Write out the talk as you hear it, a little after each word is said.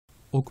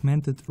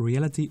Augmented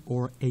reality,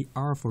 or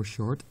AR for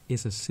short,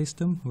 is a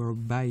system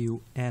whereby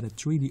you add a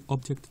 3D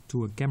object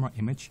to a camera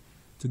image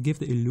to give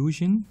the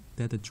illusion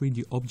that the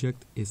 3D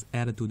object is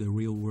added to the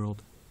real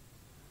world.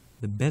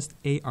 The best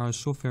AR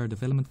software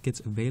development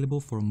kits available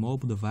for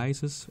mobile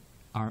devices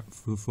are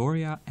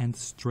Vuforia and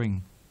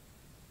String.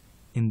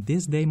 In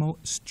this demo,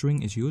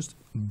 String is used,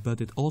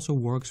 but it also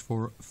works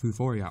for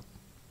Vuforia.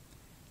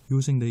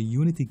 Using the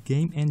Unity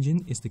game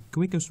engine is the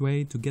quickest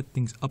way to get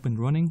things up and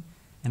running,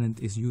 and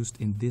it is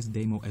used in this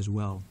demo as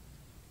well.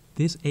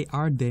 This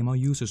AR demo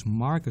uses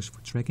markers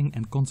for tracking,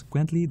 and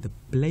consequently the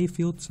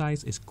playfield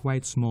size is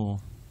quite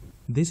small.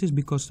 This is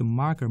because the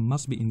marker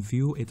must be in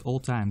view at all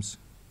times.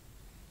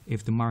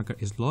 If the marker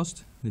is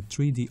lost, the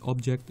 3D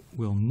object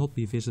will not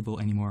be visible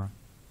anymore.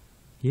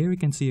 Here we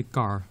can see a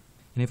car,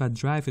 and if I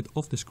drive it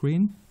off the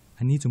screen,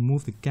 I need to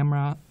move the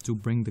camera to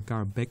bring the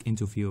car back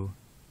into view.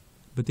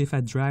 But if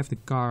I drive the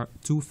car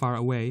too far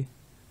away,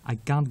 I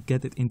can't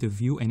get it into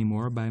view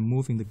anymore by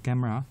moving the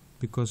camera,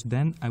 because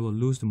then I will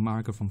lose the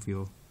marker from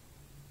view.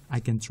 I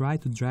can try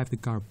to drive the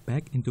car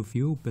back into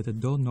view, but I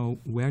don't know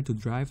where to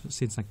drive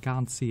since I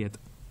can't see it.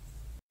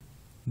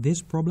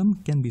 This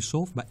problem can be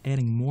solved by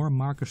adding more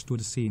markers to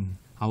the scene.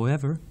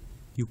 However,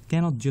 you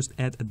cannot just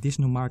add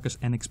additional markers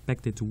and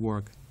expect it to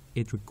work.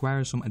 It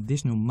requires some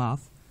additional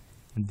math,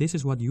 and this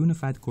is what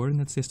Unified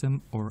Coordinate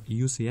System, or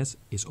UCS,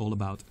 is all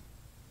about.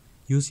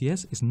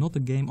 UCS is not a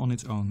game on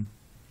its own.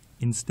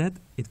 Instead,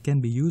 it can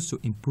be used to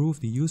improve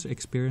the user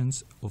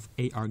experience of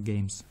AR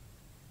games.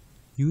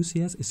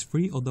 UCS is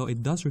free, although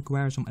it does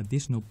require some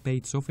additional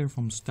paid software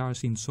from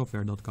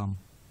StarSceneSoftware.com.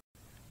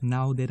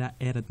 Now that I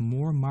added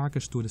more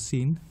markers to the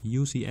scene,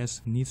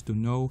 UCS needs to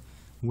know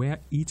where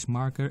each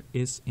marker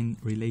is in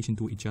relation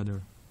to each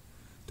other.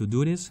 To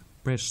do this,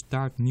 press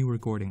Start New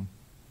Recording.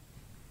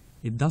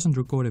 It doesn't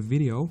record a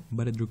video,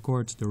 but it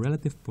records the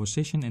relative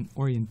position and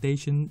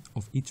orientation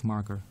of each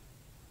marker.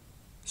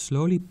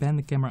 Slowly pan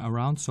the camera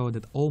around so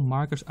that all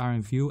markers are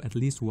in view at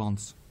least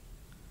once.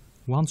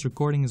 Once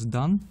recording is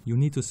done, you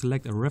need to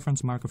select a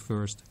reference marker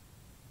first.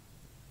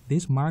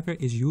 This marker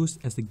is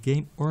used as the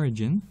game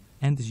origin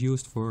and is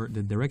used for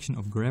the direction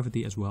of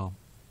gravity as well.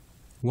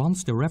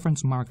 Once the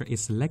reference marker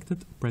is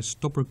selected, press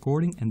Stop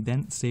Recording and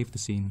then save the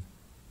scene.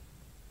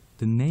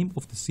 The name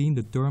of the scene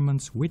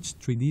determines which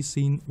 3D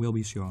scene will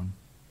be shown.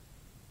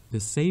 The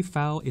save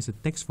file is a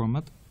text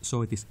format,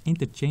 so it is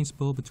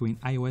interchangeable between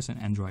iOS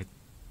and Android.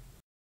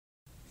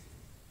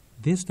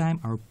 This time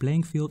our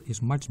playing field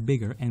is much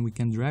bigger and we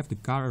can drive the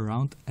car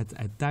around at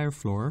the entire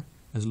floor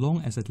as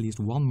long as at least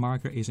one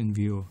marker is in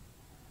view.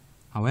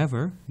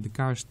 However, the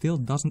car still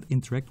doesn't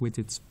interact with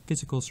its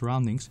physical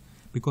surroundings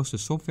because the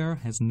software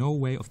has no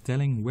way of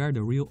telling where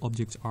the real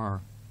objects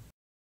are.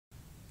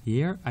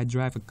 Here I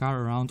drive a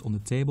car around on the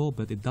table,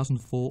 but it doesn't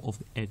fall off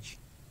the edge.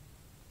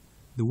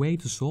 The way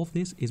to solve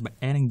this is by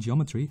adding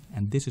geometry,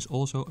 and this is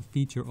also a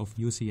feature of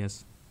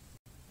UCS.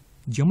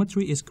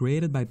 Geometry is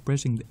created by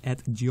pressing the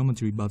Add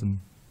Geometry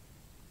button.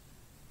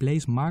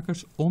 Place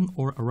markers on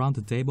or around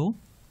the table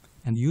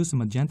and use the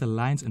magenta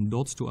lines and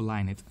dots to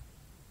align it.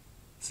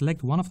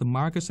 Select one of the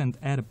markers and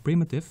add a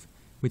primitive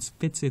which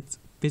fits its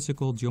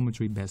physical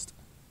geometry best.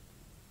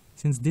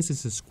 Since this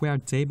is a square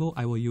table,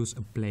 I will use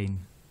a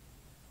plane.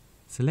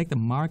 Select a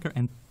marker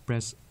and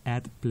press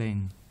Add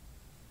Plane.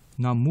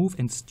 Now move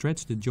and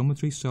stretch the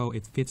geometry so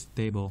it fits the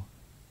table.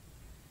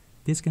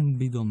 This can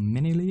be done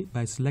manually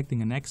by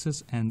selecting an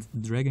axis and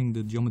dragging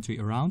the geometry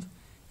around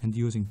and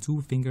using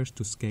 2 fingers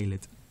to scale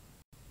it.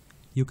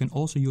 You can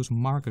also use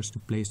markers to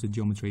place the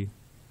geometry.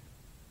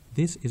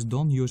 This is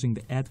done using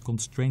the Add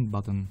Constraint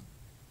button.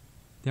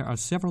 There are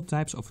several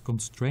types of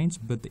constraints,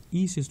 but the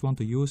easiest one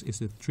to use is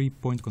the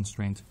 3-point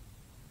constraint.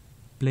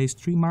 Place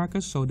 3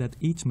 markers so that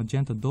each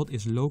magenta dot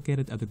is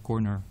located at the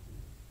corner.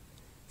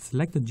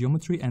 Select the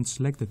geometry and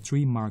select the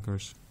 3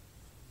 markers.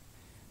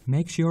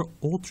 Make sure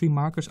all 3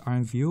 markers are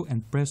in view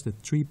and press the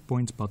 3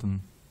 points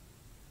button.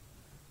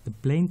 The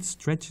plane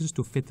stretches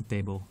to fit the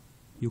table.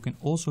 You can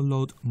also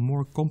load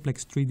more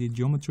complex 3D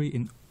geometry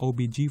in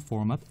OBJ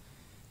format,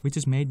 which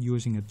is made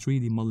using a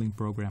 3D modeling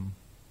program.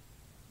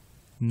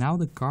 Now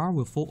the car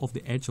will fall off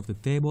the edge of the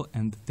table,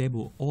 and the table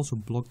will also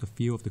block the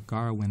view of the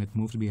car when it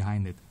moves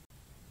behind it.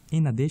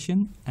 In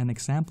addition, an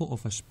example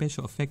of a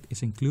special effect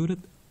is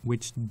included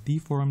which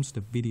deforms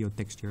the video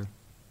texture.